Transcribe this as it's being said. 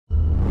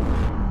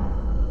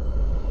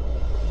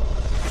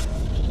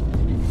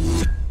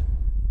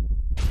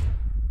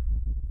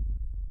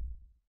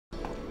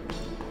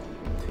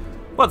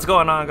What's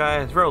going on,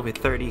 guys?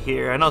 Roby30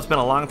 here. I know it's been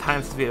a long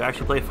time since we've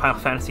actually played Final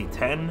Fantasy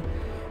X,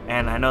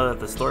 and I know that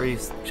the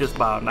story's just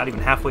about not even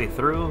halfway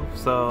through,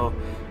 so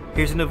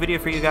here's a new video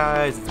for you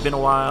guys. It's been a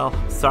while.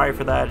 Sorry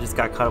for that. I just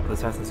got caught up with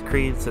Assassin's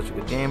Creed. Such a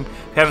good game. If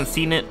you haven't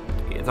seen it,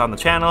 it's on the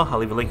channel. I'll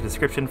leave a link in the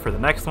description for the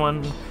next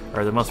one,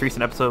 or the most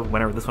recent episode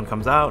whenever this one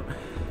comes out.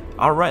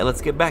 Alright, let's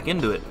get back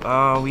into it.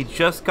 We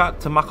just got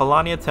to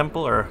Macarena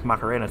Temple, or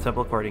Macarena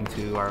Temple according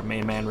to our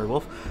main man,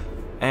 Werewolf.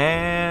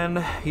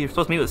 And you're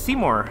supposed to meet with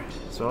Seymour,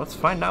 so let's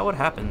find out what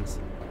happens.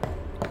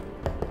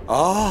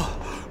 Ah,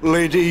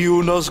 Lady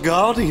Yuna's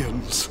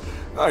guardians.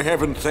 I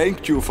haven't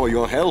thanked you for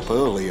your help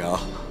earlier.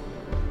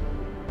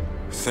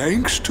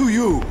 Thanks to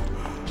you,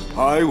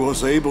 I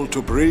was able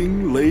to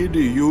bring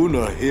Lady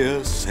Yuna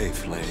here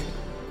safely.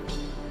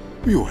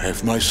 You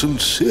have my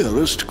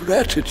sincerest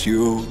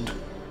gratitude.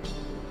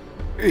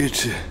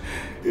 It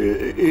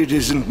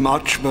isn't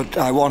much, but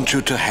I want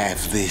you to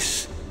have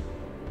this.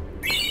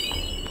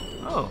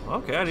 Oh,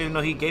 okay. I didn't even know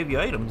he gave you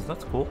items.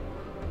 That's cool.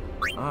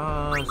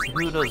 So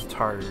who does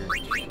Targe?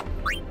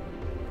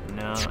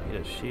 No, he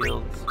does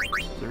shields.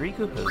 Is it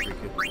Riku? Who is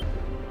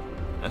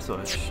Riku?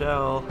 SOS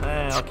Shell.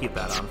 I'll keep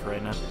that on for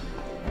right now.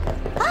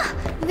 Ah,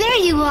 there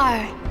you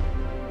are!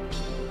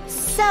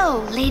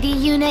 So, Lady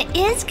Yuna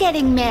is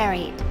getting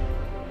married.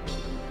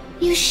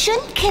 You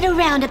shouldn't kid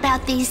around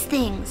about these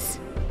things.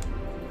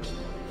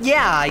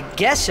 Yeah, I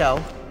guess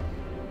so.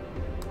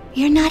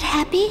 You're not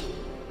happy?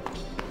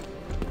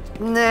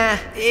 Nah,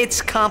 it's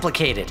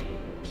complicated.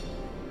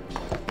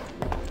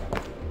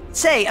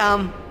 Say,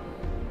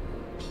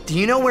 do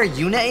you know where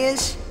Yuna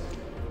is?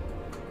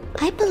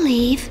 I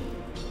believe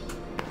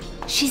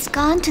she's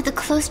gone to the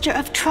Cloister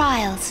of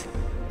Trials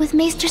with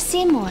Maester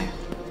Seymour.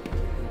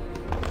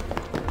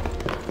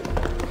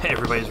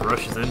 Everybody just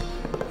rushes in.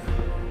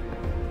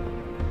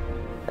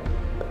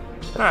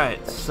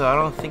 Alright, so I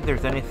don't think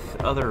there's any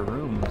other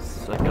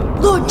rooms.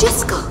 Lord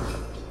Driscoll!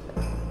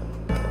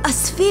 A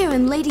sphere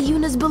in Lady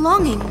Yuna's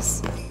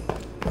belongings.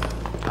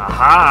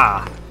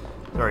 Aha!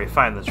 Sorry,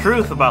 find the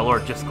truth about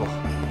Lord Driscoll.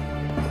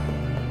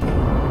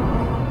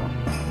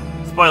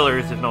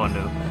 Spoilers if no one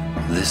knew.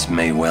 This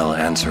may well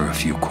answer a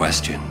few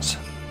questions.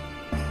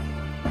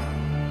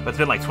 But it's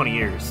been like 20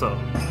 years, so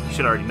you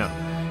should already know.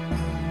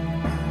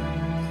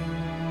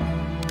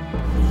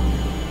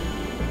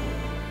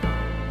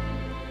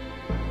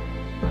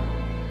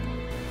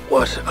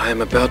 What I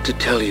am about to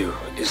tell you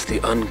is the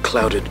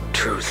unclouded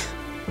truth.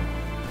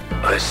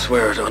 I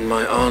swear it on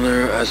my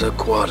honor as a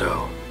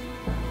Guado.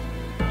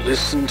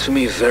 Listen to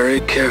me very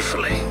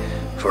carefully,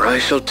 for I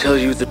shall tell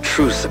you the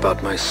truth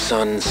about my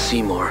son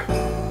Seymour.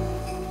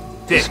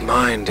 His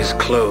mind is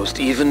closed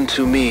even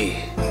to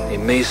me, a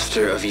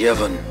maester of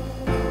Yevon.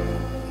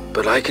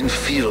 But I can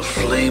feel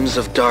flames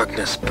of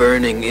darkness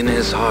burning in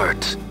his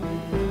heart.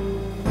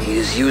 He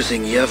is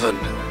using Yevon,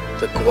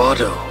 the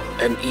Guado,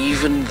 and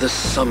even the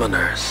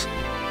summoners.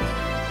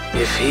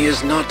 If he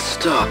is not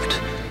stopped,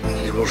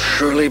 he will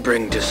surely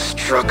bring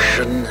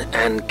destruction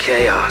and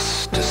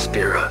chaos to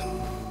Spira.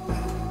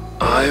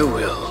 I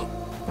will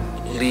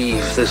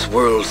leave this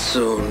world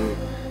soon,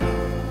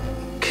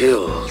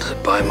 killed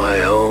by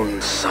my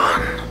own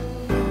son.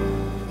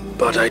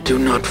 But I do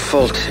not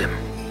fault him,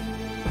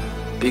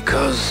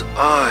 because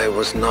I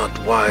was not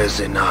wise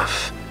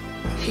enough.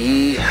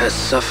 He has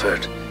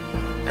suffered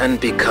and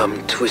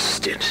become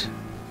twisted.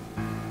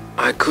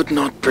 I could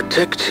not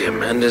protect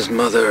him and his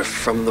mother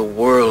from the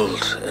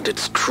world and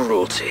its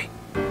cruelty.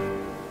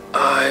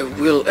 I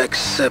will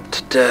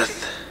accept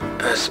death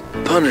as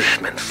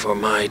punishment for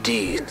my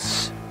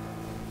deeds.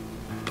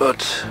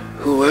 But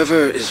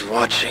whoever is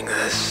watching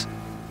this,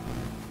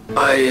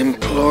 I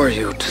implore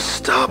you to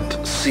stop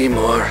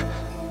Seymour.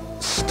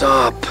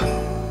 Stop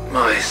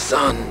my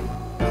son.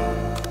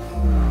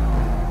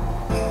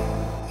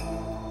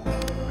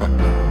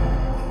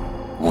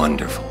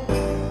 Wonderful.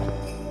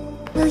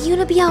 Will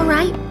Yuna be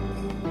alright?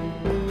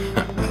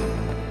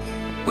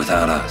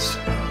 Without us,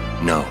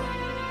 no.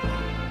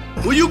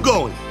 Where you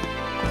going?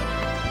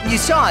 You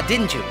saw it,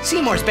 didn't you?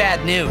 Seymour's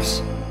bad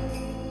news.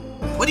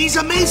 But he's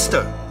a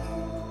maester.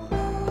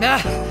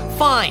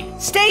 Fine.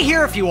 Stay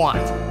here if you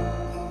want.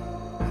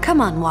 Come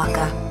on,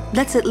 Waka.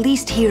 Let's at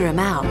least hear him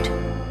out.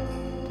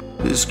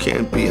 This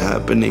can't be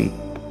happening.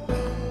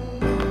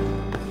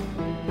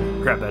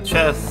 Grab that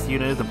chest.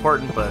 Unit is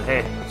important, but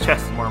hey, the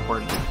chest is more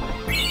important.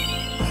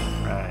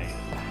 Right.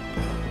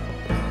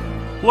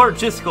 Lord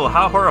Driscoll,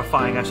 how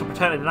horrifying. I shall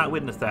pretend I did not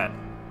witness that.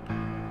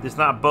 Does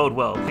not bode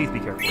well. Please be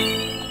careful.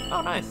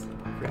 Oh, nice.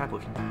 Free high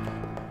potion.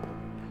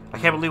 I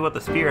can't believe what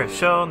the spear has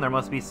shown. There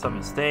must be some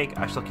mistake.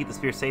 I shall keep the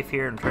spear safe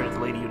here and return it to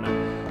Lady Yuna.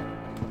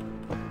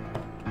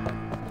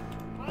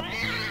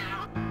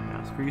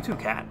 Now, screw you too,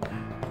 cat.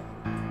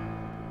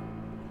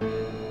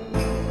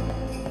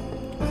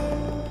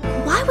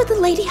 Why would the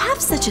lady have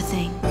such a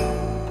thing?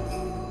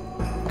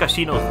 Because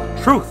she knows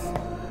the truth.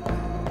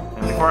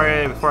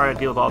 And before I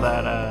deal with all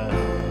that,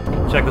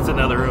 check what's in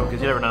the other room,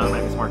 because you never know, there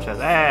might be some more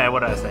chests. What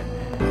did I say?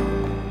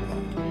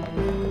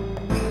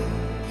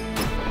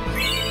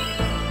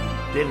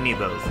 Didn't need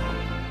those.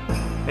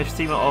 Mr.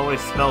 Seymour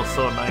always smells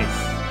so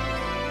nice.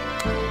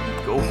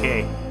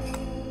 Okay.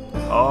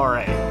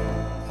 Alright.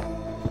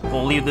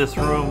 We'll leave this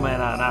room and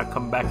not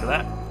come back to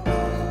that.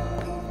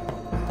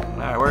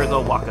 Alright, where's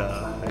old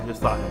Waka? I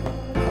just thought him.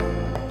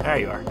 There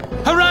you are.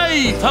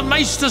 Hooray for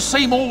Maester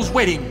Seymour's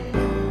wedding!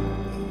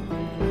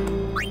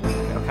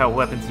 Okay, what kind of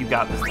weapons you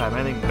got this time?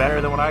 Anything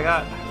better than what I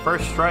got?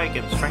 First strike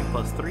and strength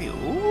 +3.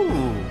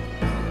 Ooh.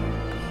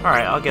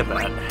 Alright, I'll get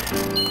that.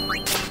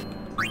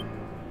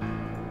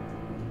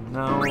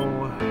 No.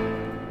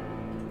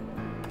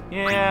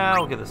 Yeah,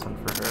 I'll get this one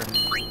for her.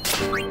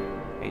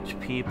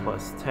 HP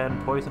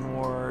 +10 poison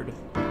ward.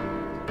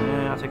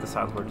 Yeah, I'll take the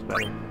silence ward, it's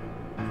better.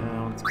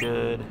 That one's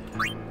good.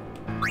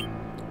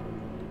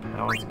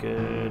 That one's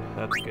good.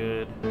 That's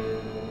good.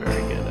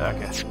 Very good.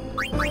 Okay.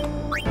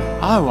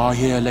 Oh, I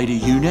hear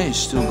Lady Una is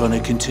still going to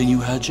continue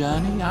her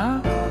journey,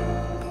 huh?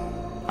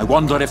 I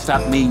wonder if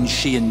that means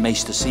she and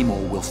Maester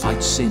Seymour will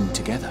fight sin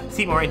together.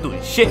 Seymour ain't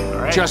doing shit,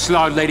 alright? Just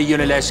like Lady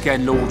Unaleska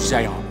and Lord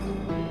Zayon.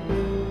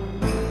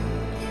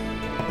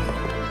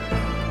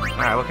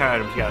 Alright, what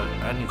kind of items you got?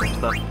 I need some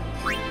stuff.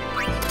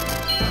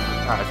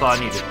 Alright, that's all I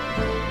needed.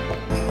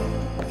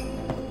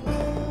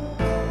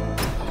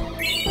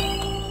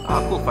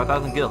 Ah, cool,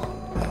 5,000 gil.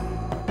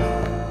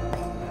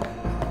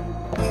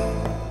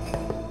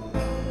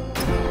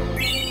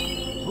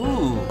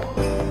 Ooh,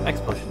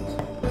 explosions.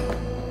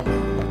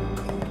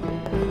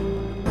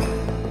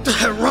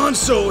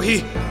 Ronso,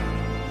 he...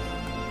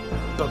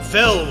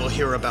 Bavel will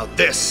hear about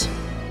this.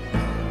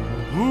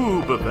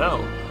 Ooh,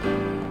 Bavel.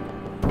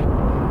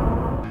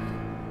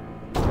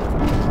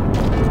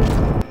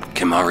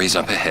 Kimahri's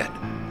up ahead.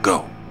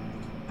 Go.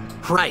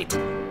 Right.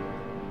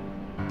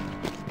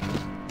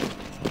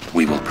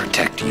 We will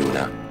protect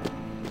Yuna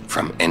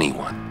from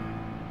anyone.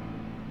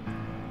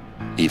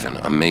 Even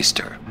a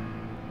maester.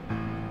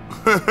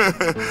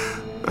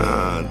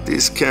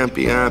 This can't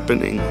be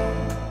happening.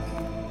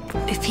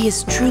 If he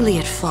is truly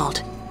at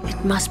fault,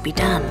 it must be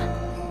done.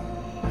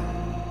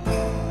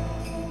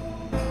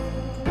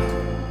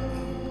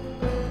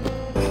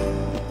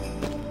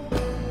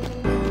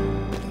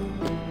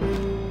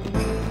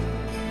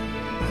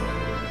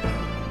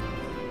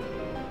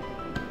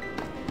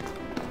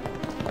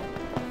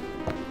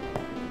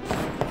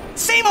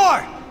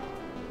 Seymour!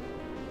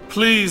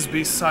 Please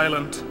be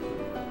silent.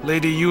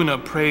 Lady Una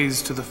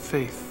prays to the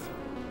faith.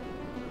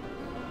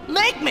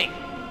 Make me!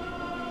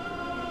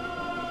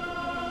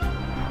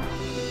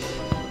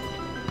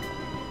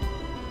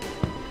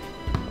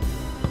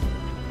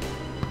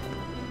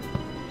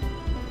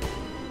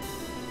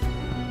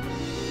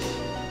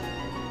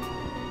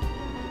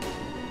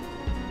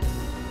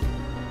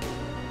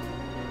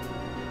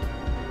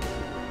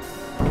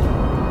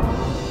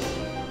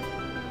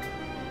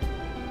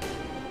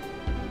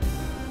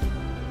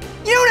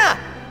 Una!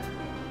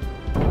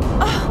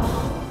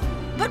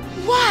 But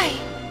why?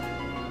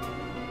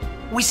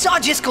 We saw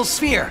Jiskel's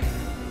sphere.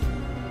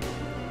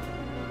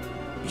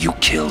 You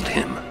killed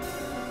him.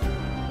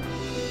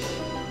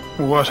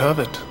 What of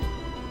it?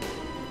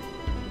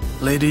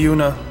 Lady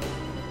Una,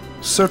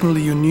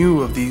 certainly you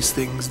knew of these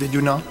things, did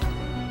you not?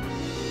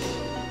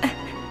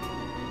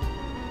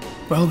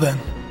 Well then,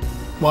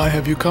 why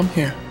have you come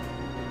here?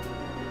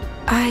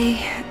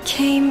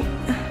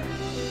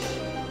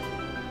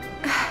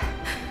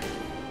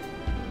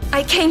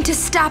 I came to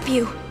stop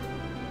you.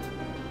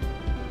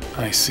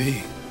 I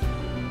see.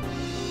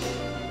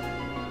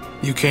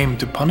 You came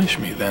to punish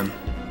me then.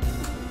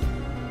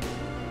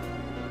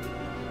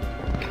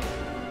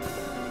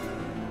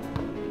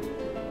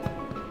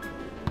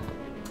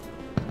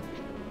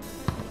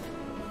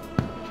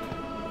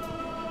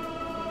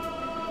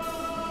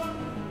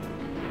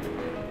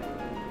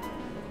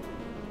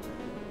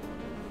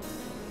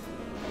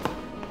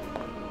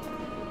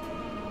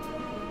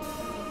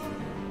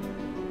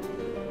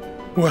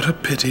 What a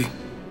pity.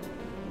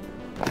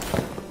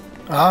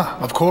 Ah,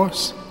 of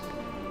course.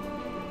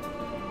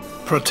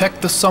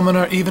 Protect the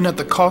summoner even at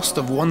the cost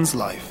of one's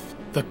life.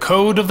 The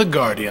code of the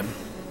Guardian.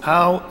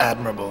 How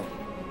admirable.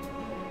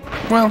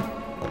 Well,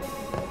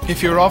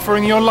 if you're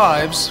offering your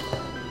lives,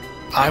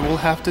 I will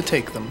have to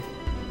take them.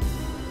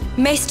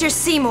 Maester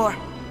Seymour,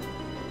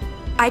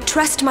 I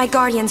trust my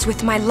guardians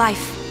with my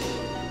life,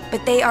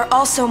 but they are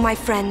also my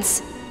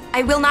friends.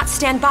 I will not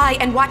stand by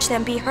and watch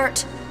them be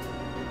hurt.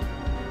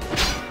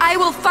 I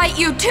will fight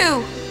you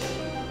too!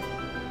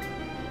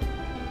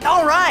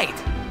 All right!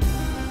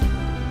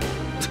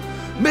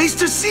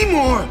 Maester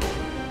Seymour!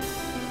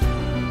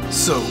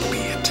 So be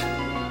it.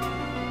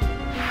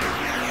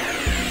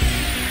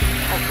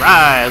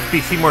 Alright, let's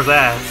beat Seymour's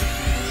ass.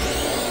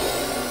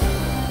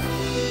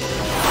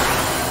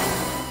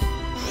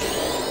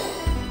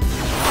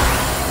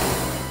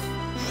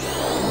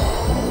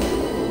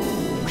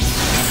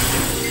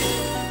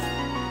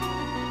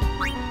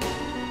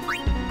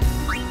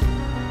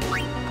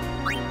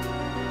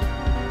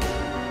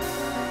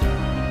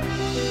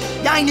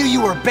 I knew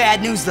you were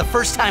bad news the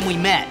first time we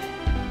met.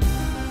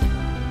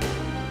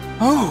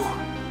 Oh,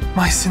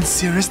 my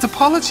sincerest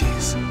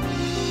apologies.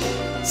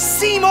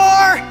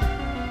 Seymour!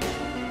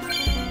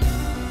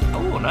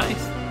 Oh,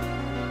 nice.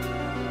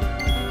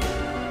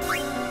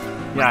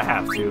 Yeah, I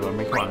have to. I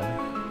mean, come on.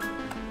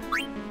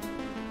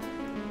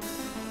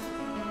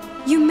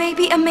 You may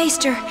be a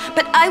maester,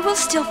 but I will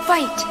still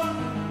fight.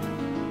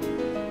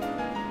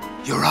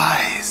 Your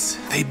eyes,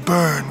 they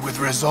burn with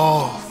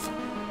resolve.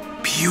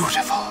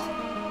 Beautiful.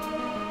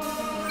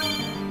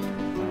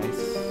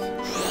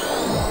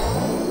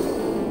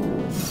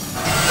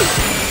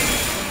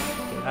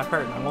 That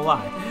hurt, I'm gonna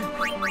lie.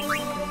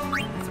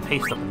 There's some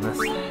haste up in this.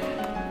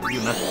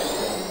 Yuna.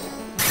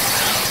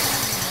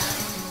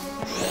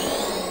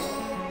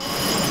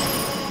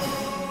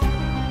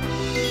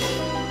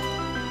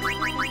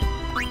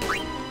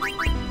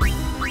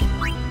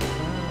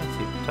 Let's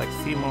see, protect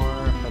Seymour.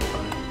 That's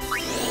fine.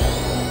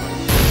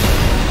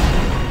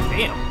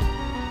 Damn.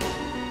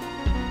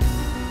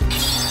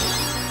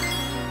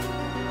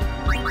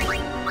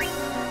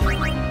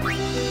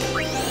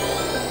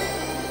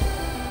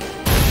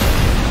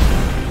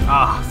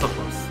 Ah, so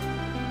close.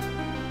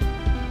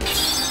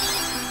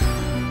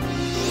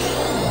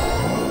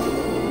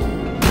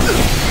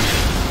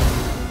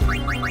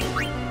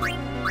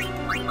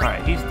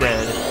 Alright, he's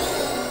dead.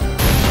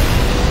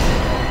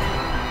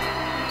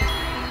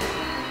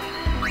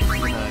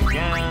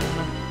 Again.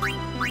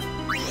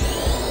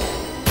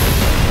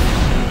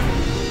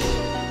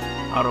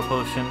 Auto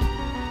potion.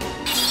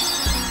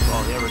 That's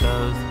all he ever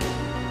does.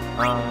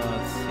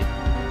 Let's see.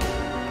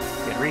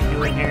 Get Riku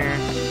in here.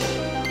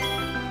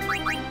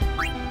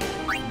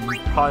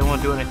 Probably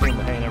won't do anything,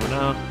 but hey, you never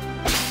know.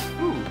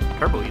 Ooh,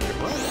 turbo eater,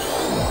 what?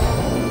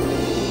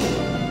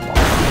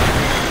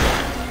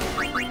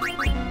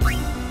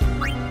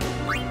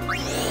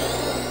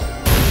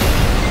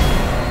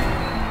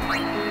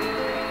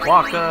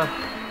 Waka.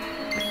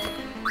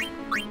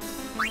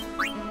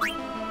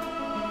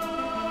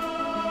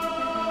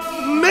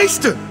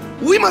 Maester,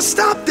 we must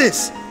stop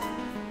this.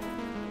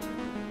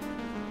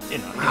 You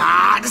know.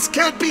 This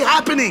can't be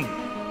happening.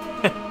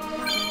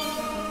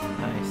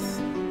 Nice.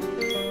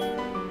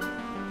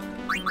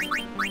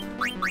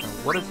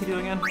 What does he do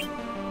again?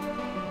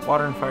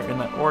 Water and fire in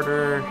that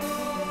order.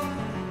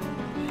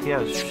 He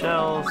has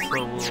shells,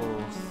 so we'll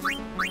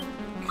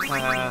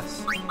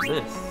cast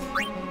this.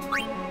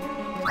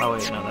 Oh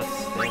wait, no,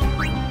 that's dead.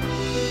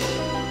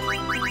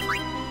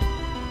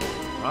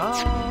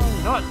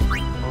 You know what?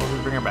 We'll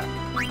just bring her back.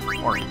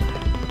 Orange.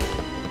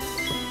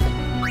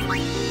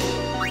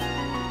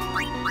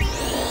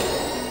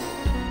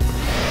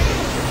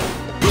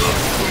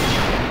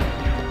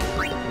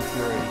 She's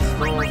good.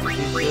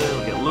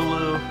 We'll get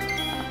Lulu.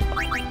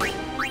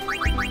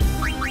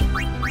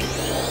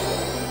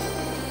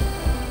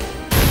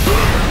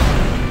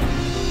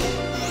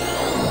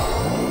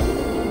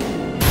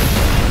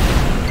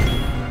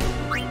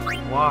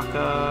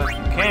 Waka, if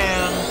you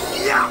can.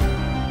 Yeah.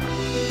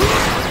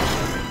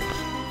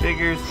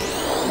 Figures.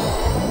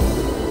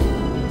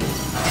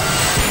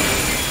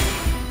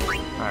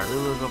 Alright,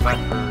 Lulu, go back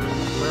for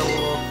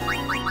werewolf.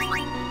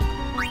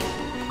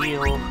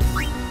 Heal.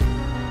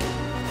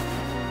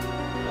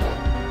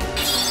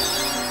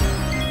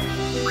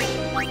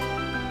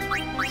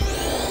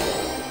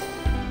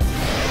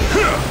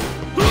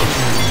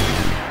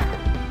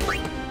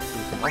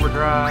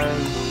 Overdrive.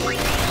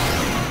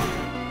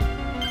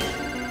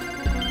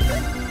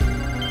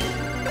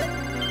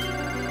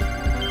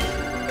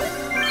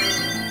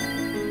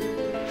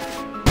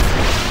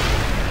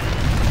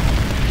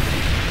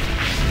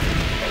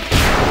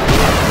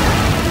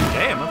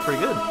 Damn, that's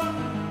pretty good.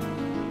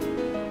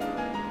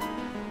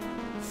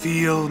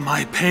 Feel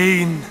my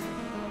pain.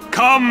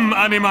 Come,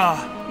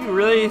 Anima. You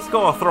really just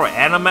gonna throw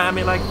anima at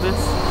me like this?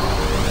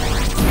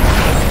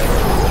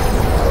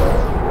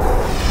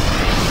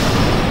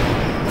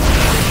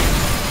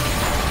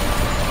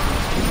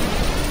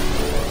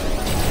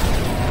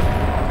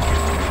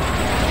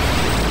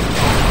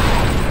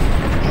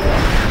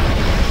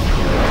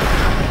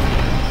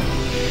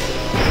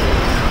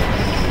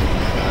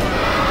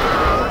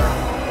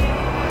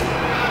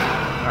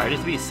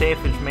 Just to be safe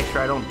and just make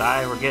sure I don't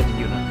die, we're getting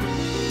Yuna.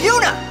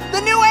 Yuna!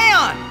 The new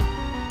Aeon!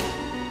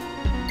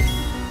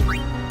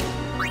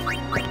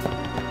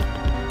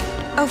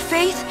 Oh,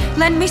 Faith,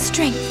 lend me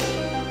strength.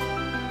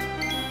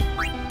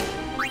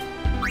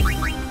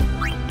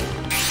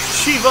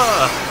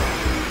 Shiva!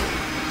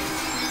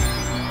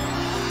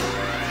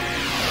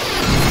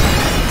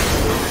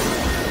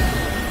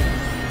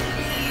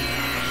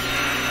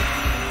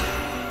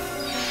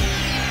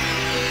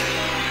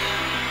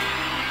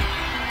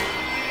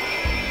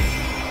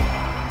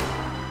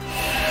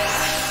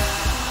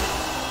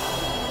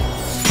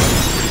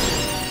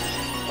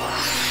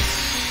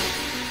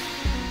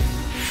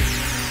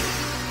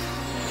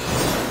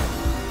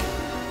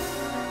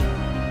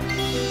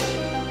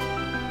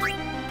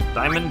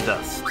 Diamond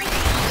Dust.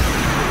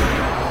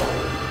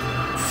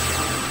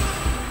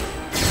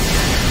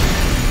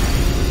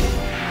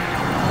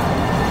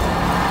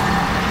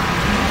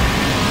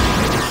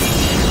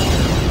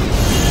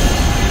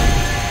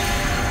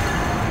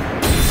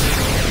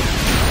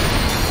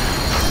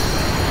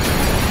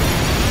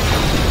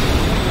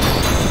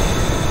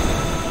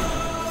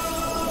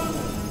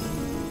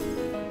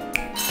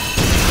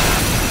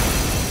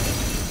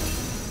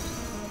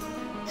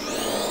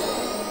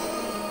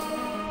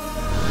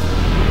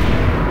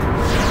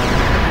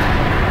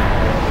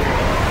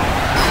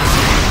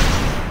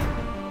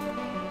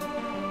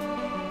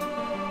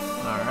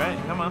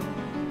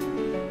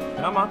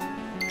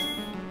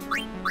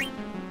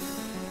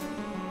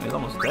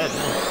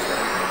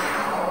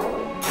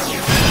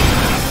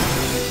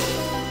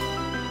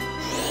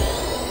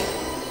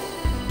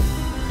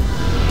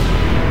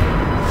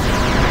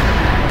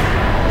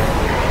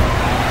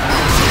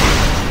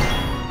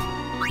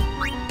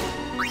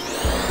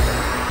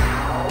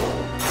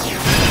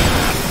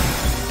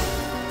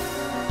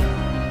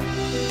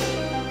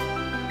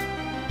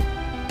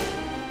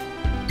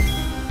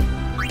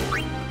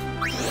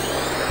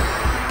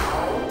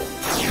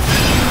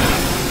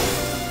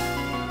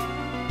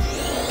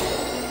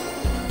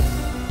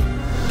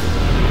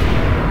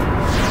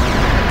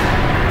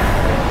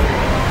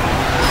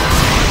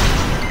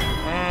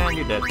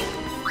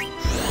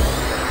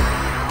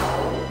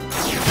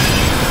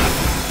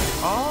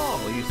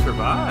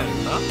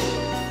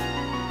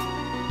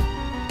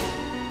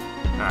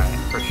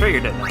 Alright, for sure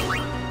you're dead now.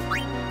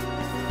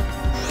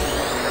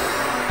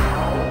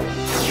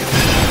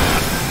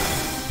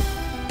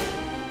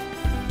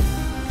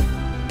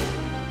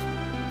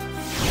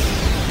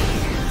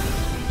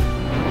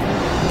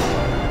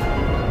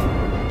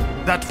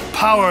 That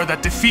power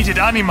that defeated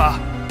Anima,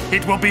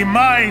 it will be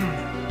mine!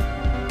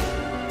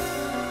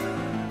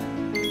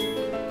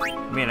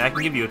 I mean, I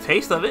can give you a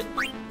taste of it.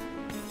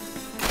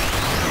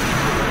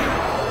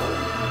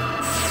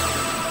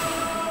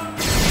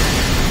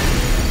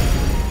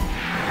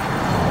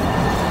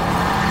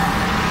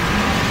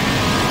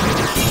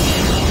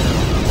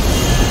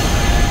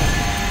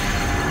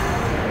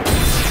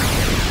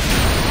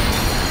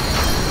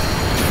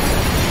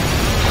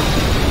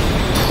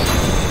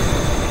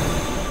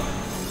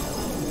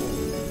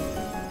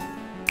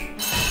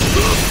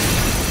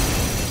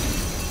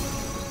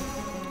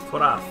 That's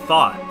what I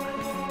thought.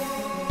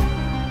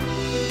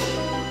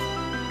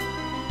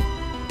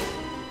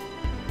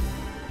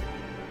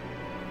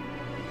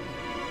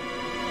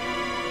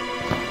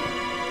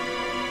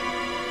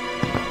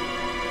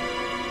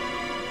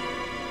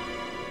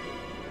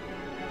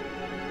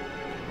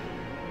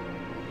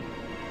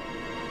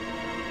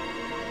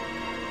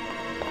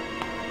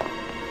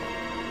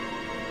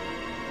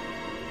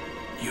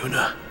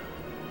 Yuna,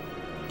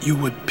 you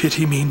would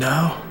pity me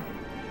now?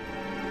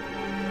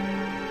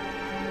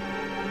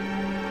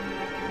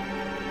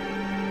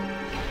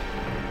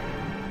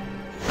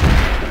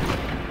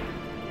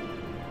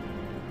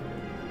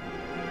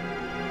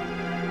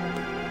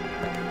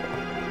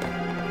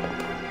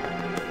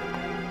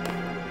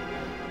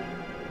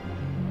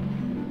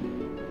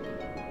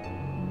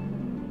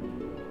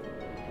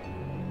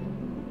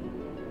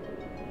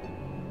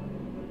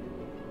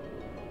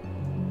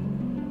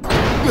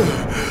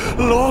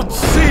 Lord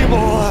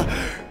Seymour!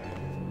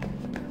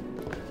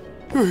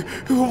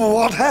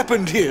 What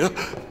happened here?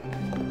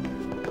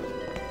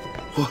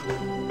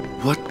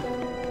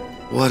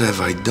 What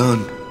have I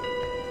done?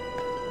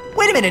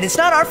 Wait a minute, it's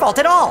not our fault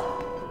at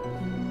all.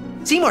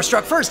 Seymour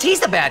struck first, he's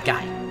the bad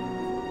guy.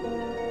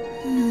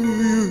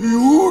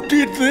 You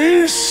did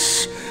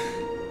this?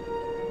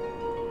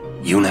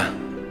 Yuna,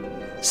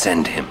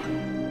 send him.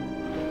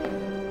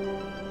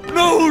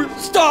 No,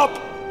 stop!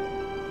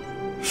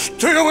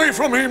 Stay away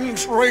from him,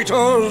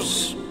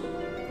 traitors!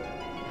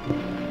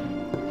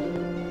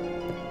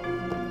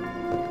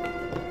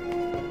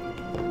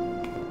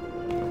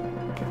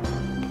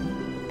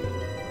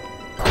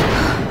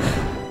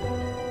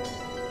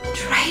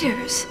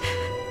 Traitors.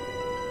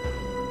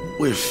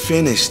 We're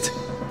finished.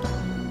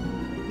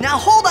 Now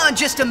hold on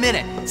just a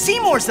minute.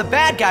 Seymour's the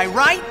bad guy,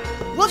 right?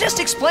 We'll just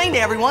explain to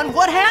everyone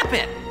what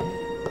happened.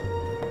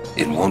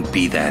 It won't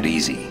be that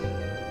easy.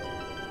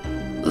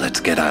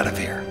 Let's get out of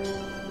here.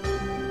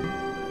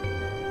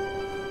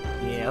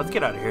 Yeah, let's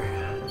get out of here.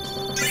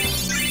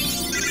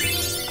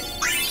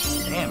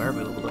 Damn,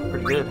 everybody leveled up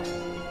pretty good.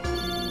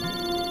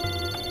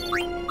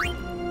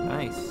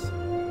 Nice.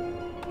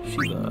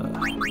 Shiva.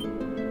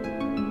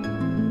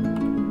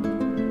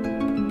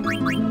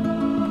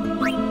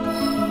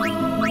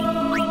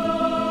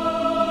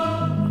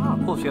 Oh,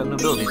 cool, she got an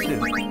ability too.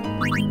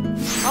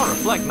 Oh,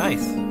 reflect,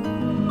 nice.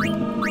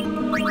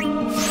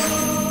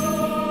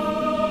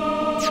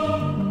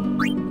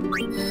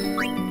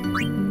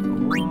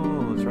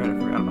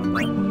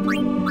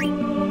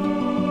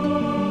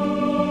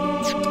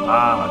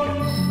 Ah, okay.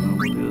 What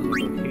we'll do is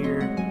we'll go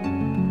here.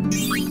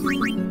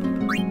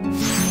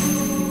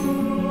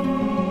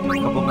 Get a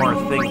couple more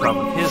things off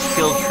of his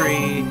skill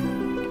tree. And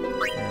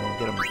we'll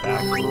get him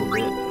back a little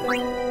bit.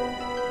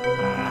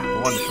 Ah,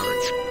 one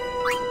short.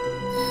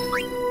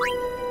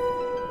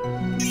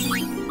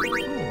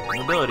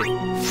 Ooh, ability.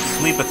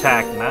 Sleep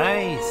attack,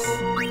 nice.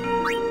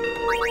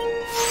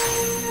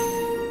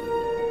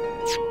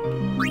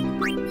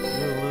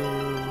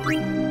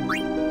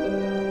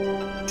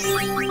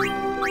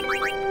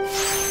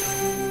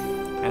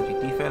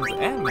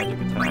 And magic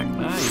attack,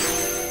 nice.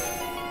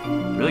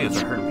 Really gonna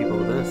start hurting people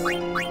with this.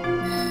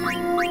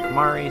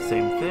 Kamari,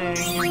 same thing.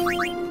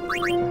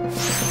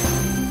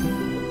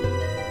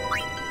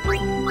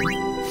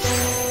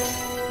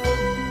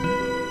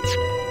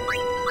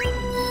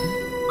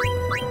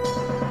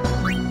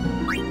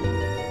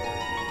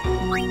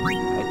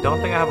 I don't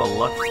think I have a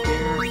luck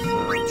spear, so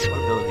what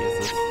ability is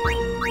this?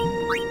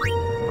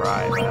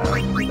 Bribe,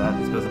 that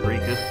just goes to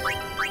Riku.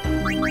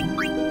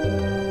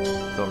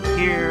 Go over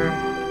here.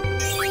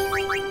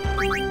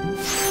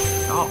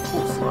 Oh,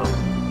 cool, slow.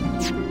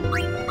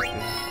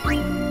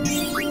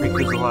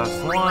 Riku's the last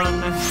one.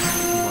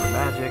 More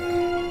magic.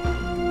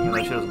 Even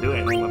though she doesn't do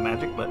anything with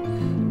magic, but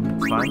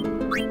it's fine.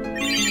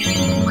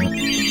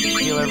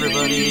 Heal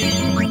everybody.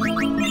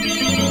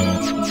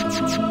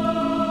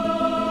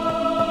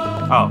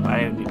 Oh, I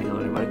didn't need to heal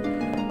anybody.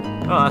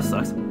 Oh, that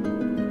sucks.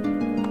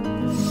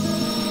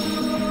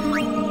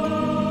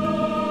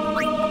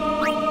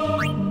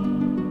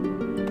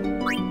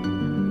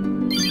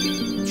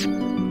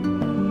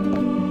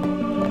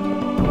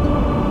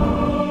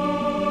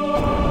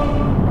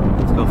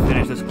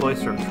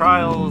 Cloister of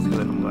Trials, because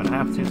I'm going to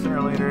have to sooner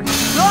or later.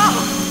 Ah!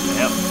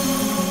 Yep.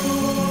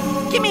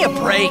 Give me a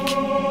break.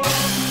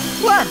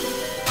 What?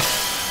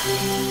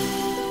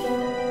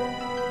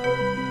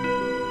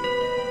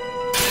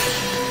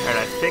 Alright,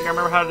 I think I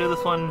remember how to do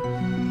this one,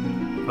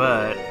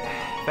 but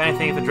if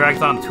anything, if it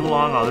drags on too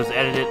long, I'll just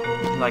edit it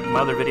like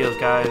my other videos,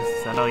 guys.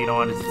 I know you don't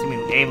want to see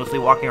me aimlessly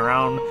walking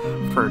around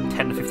for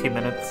 10 to 15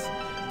 minutes.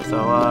 So,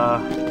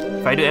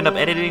 if I do end up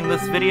editing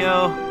this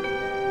video,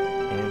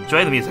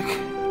 enjoy the music.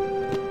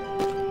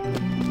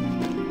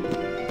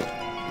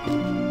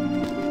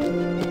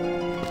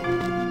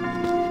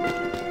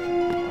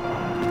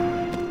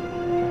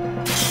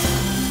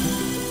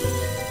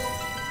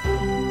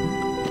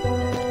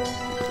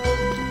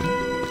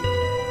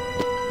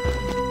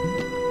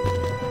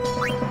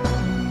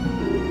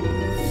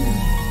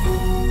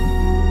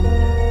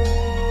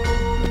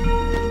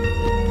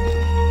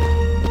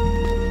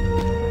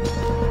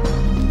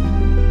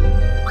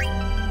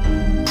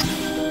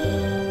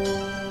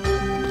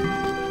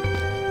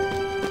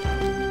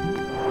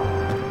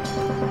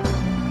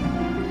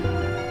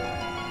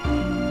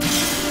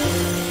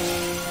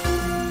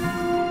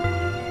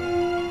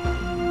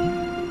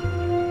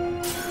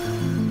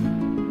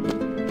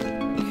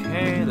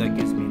 That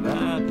gives me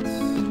that.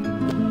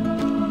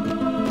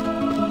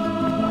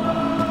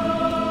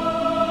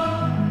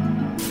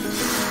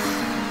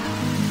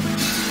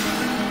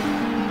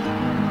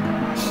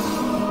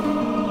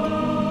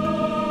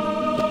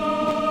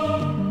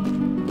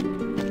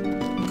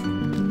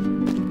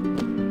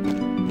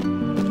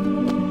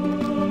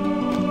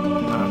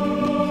 Okay,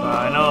 so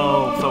I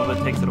know some of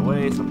it takes it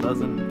away, some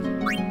doesn't.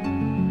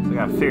 So I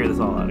gotta figure this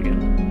all out again.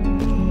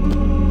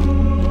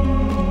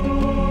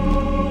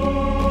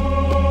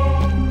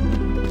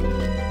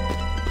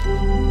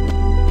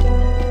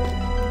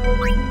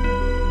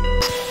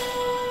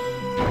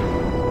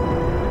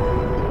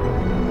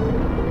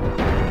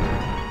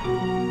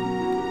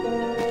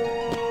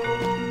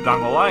 Not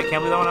gonna lie, I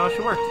can't believe that one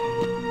actually worked.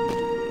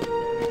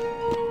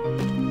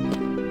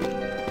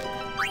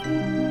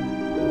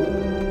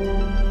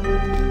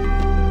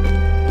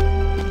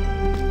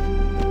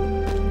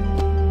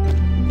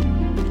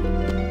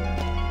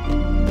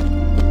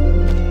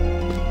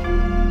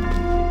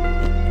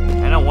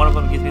 I know one of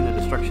them gives me the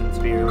destruction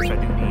sphere, which I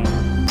do need.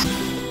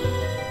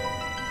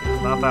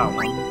 It's not that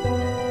one.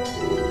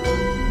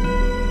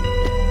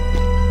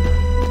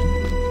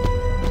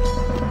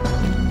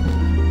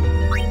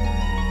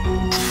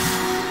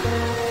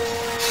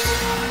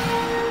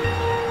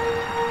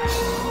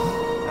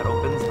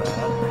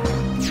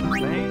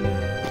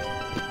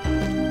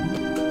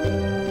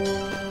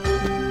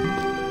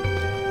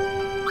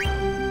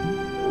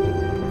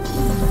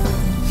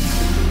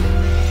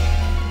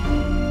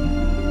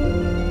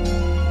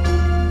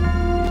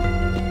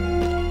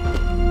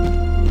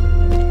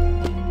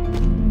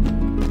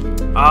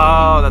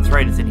 Oh, that's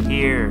right, it's in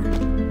here.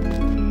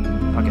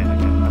 Okay,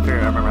 I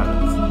figured I remember how to do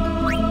this.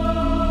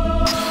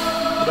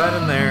 Put that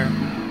in there.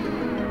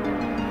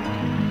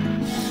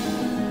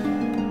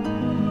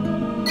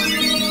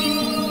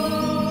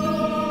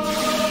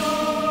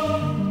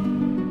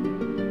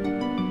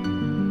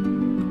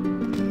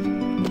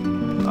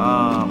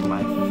 I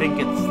think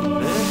it's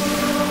this.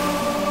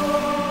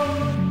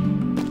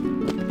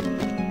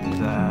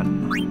 That.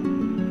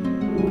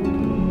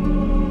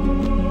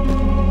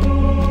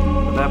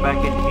 Put that back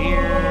in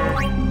here.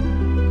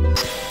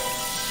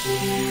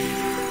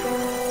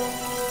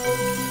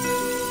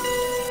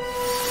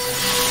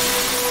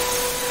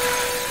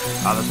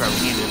 Oh, that's right, we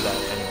needed that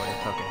anyway.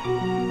 Okay.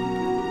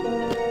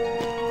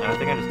 And I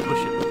think I just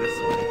push it this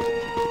way.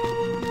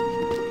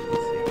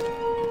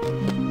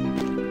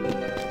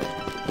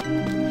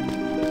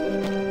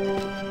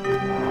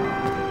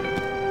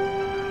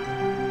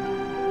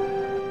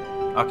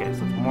 Okay,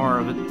 so it's more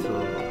of it to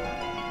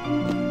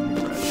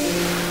refresh.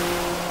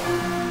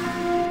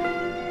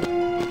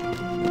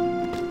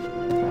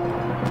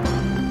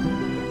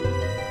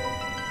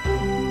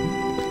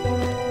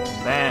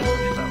 Then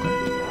push it that way.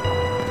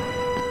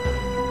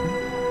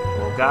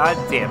 Well, god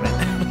damn it.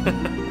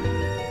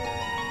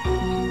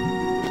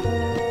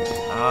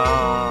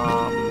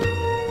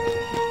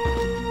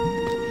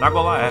 Not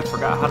gonna lie, I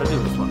forgot how to do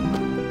this one.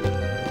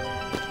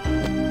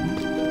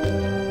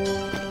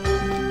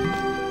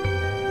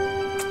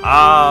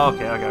 Oh,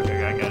 okay, I got it.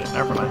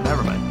 Never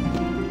mind.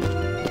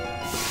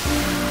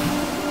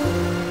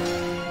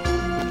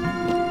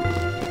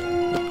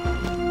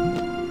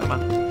 Come on.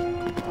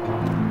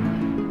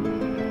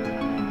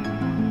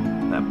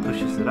 That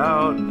pushes it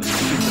out, and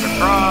shoots it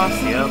across,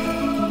 yep.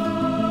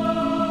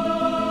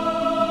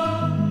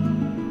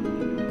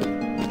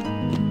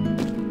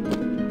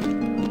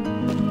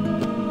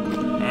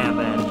 And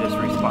then just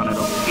respawn it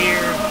over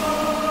here.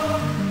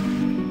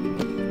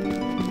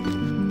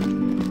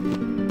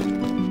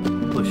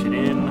 Push it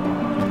in.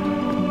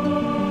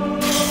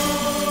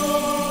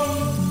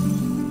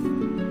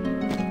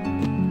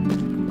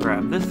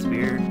 Grab this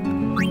spear.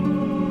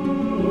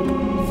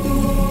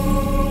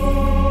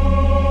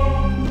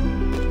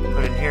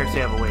 Put it in here so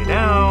you have a way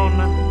down.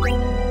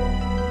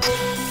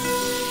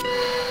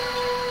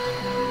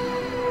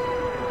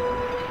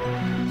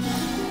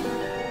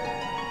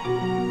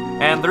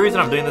 And the reason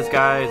I'm doing this,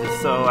 guys,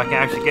 is so I can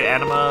actually get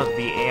Anima,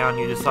 the Aeon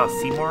you just saw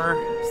Seymour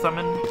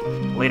summon,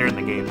 later in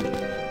the game.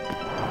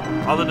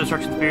 All the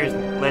destruction spheres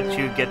let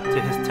you get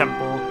to his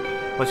temple,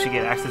 let you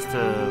get access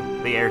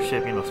to the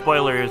airship, you know,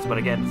 spoilers, but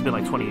again, it's been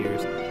like 20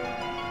 years.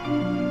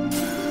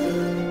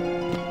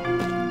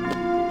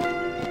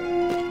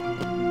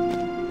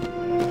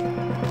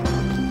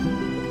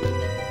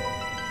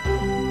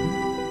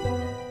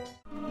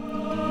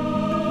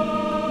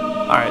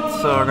 Alright,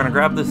 so we're gonna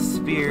grab this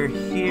spear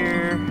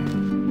here.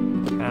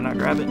 Can I not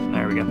grab it?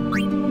 There we go.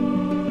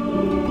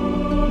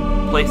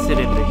 Place it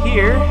into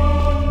here.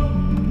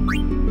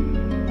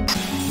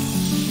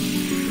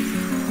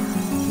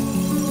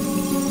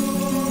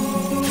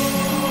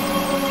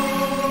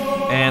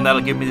 And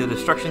that'll give me the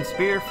destruction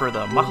spear for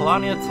the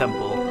Mahalania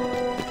Temple.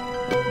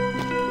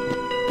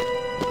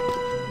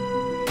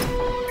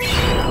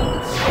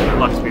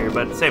 Luck spear,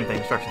 but same thing,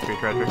 destruction spear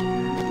treasure.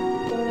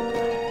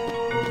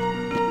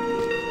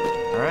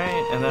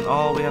 Alright, and then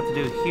all we have to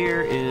do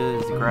here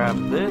is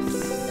grab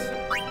this.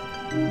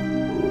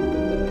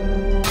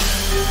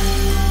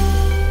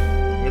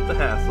 Get the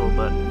hassle,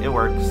 but it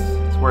works.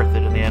 It's worth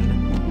it in the end.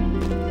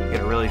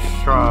 Get a really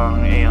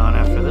strong Aeon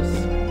after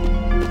this.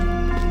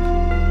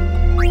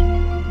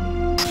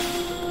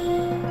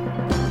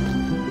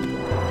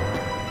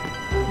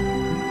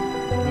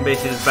 And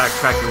basically just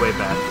backtrack your way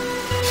back.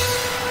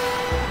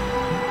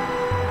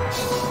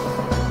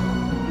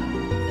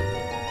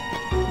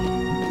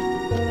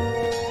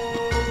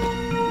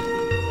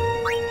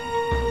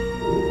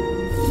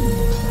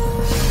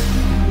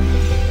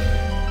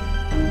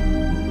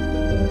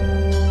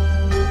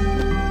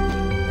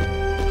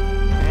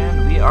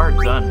 Are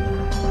done.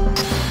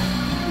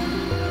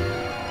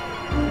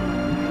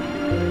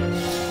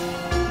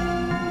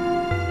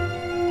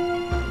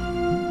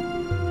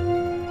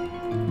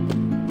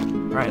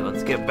 Alright,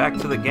 let's get back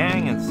to the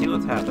gang and see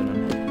what's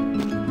happening.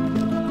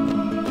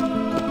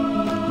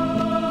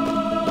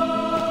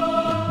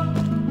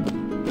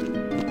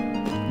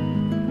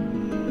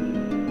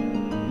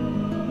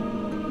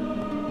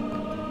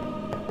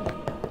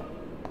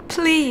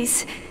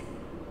 Please.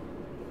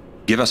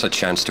 Give us a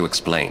chance to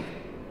explain.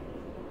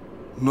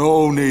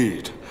 No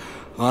need.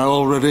 I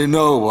already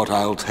know what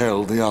I'll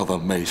tell the other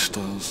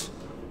maesters.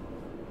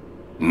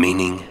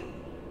 Meaning?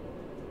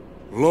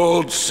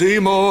 Lord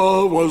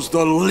Seymour was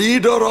the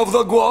leader of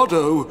the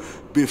Guado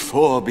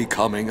before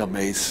becoming a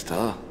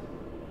maester.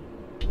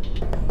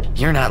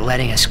 You're not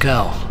letting us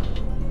go.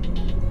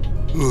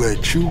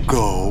 Let you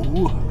go?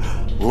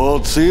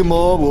 Lord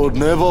Seymour would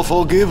never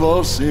forgive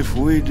us if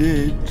we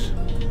did.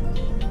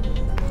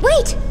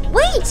 Wait!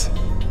 Wait!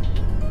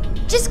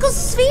 Jiskel's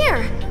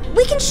sphere!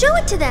 We can show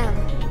it to them!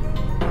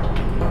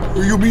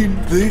 You mean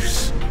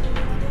this?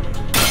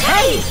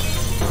 Hey!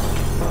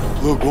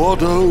 The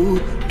Guado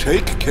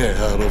take care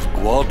of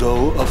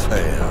Guado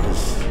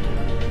affairs.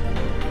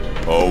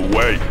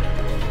 Away!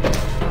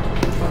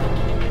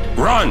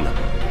 Run!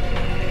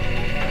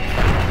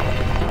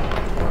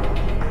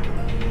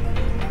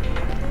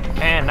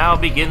 And now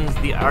begins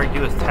the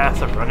arduous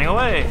task of running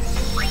away.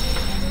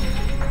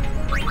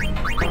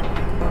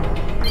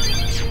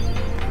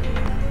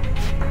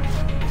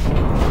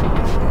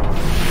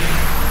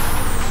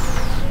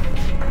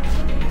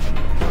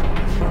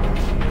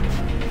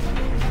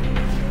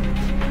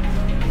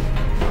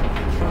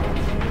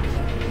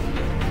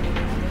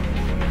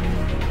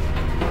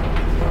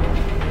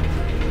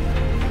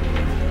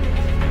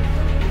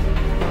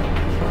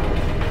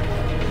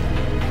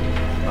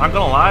 Not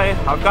gonna lie,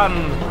 I've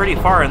gotten pretty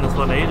far in this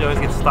one. I always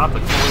get stopped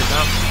like 4 ways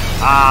down.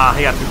 Ah,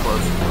 he got too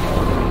close.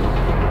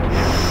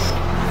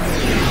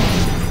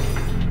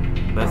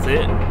 That's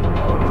it?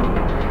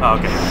 Oh,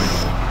 okay.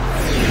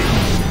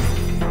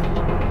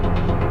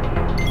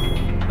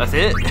 That's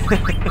it?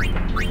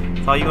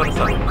 That's all you want to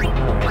say?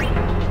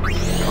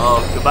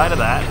 Oh, goodbye to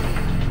that.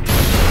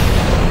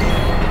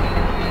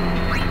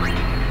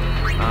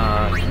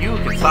 You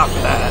can stop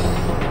that.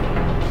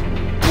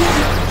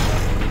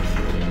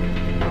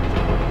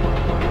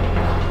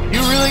 You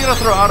really gonna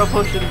throw auto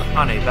potion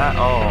on a bat?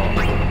 Oh,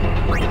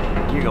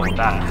 you're gonna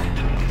die.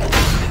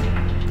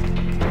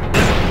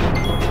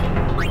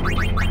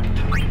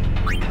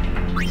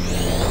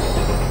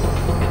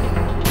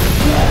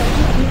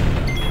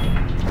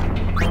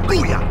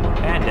 Booyah!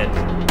 And dead.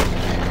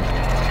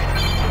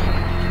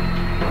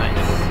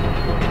 Nice.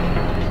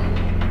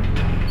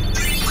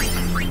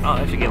 Oh,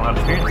 I should get a lot of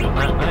experience doing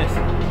that. Nice.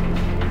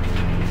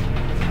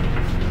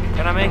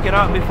 Can I make it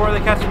out before they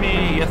catch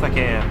me? Yes, I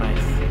can.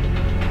 Nice.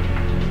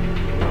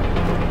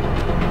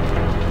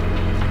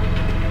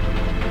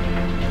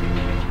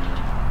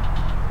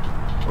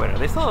 Wait, are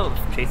they still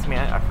chasing me?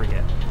 I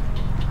forget.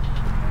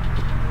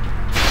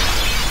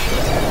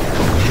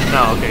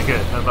 No, okay,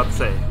 good. I was about to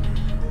say.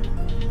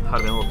 I'd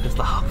have been a little pissed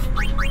off.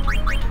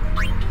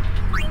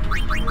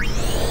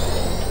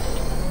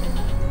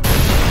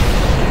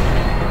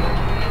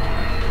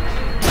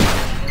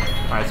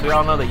 Alright, so we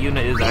all know that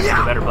Yuna is actually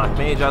the better black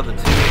mage out of the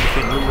two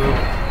between Lulu.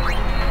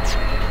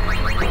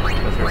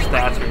 Because her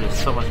stats are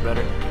just so much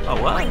better. Oh,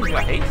 what? You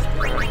got haste?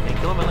 Alright, can't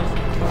kill him at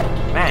least.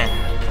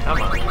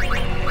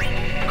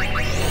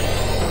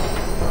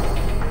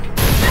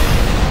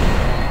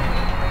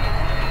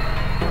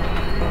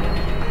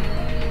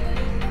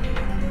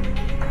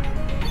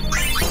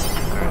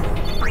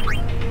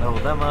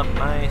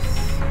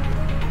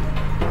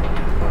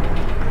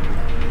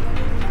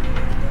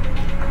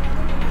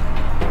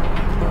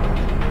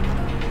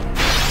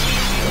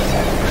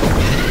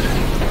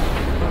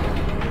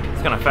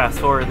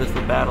 forward this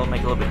battle,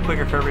 make it a little bit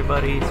quicker for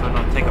everybody, so I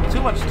don't take up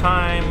too much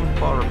time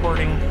while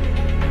recording.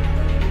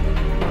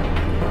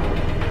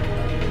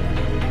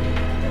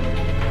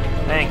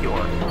 Thank you,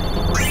 Orc.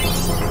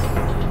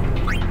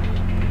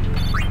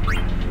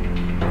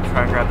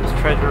 Try and grab this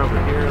treasure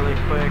over here really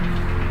quick.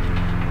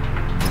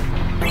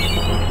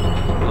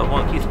 Level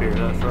 1 key spear,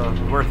 that's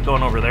worth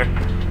going over there.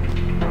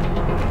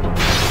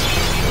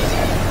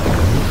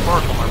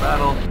 One more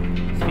battle.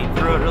 Speed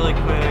through it really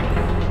quick.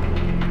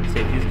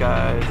 Save these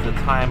guys the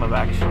time of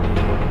actually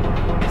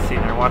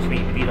sitting there watching me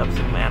beat up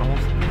some animals.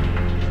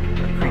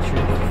 Or creatures,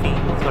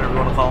 fiends, whatever you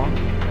want to call them.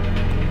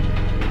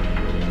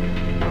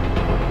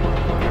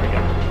 There we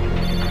go.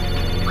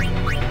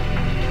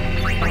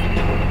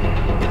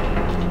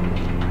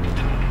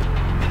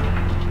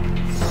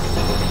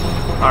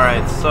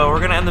 Alright, so we're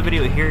going to end the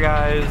video here,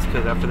 guys,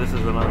 because after this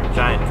is another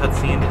giant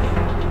cutscene.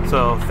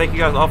 So, thank you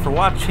guys all for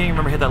watching.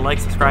 Remember to hit that like,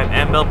 subscribe,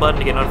 and bell button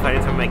to get notified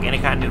anytime I make any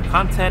kind of new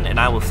content, and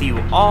I will see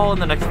you all in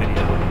the next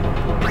video.